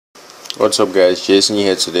What's up guys, Jason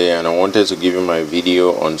here today, and I wanted to give you my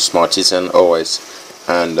video on partition OS.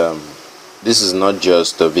 And this is not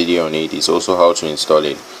just a video on it, it's also how to install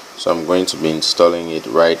it. So I'm going to be installing it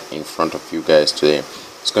right in front of you guys today.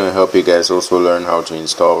 It's going to help you guys also learn how to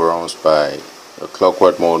install ROMs by a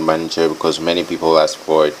Clockwork Mode Manager, because many people ask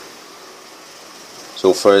for it.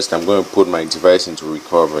 So first I'm going to put my device into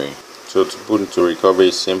recovery. So to put into recovery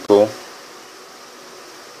is simple.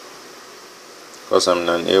 Because I'm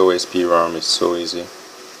an AOSP ROM, it's so easy.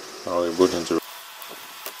 I'll reboot into.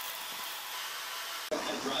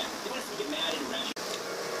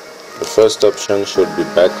 The first option should be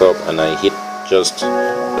backup, and I hit just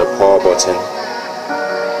the power button,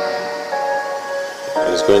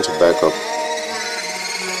 and it's going to back up.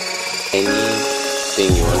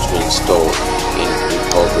 Anything you want to install in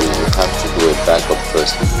recovery, you have to do a backup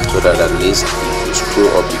first, so that at least if you screw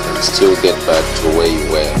up, you can still get back to where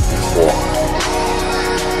you were before.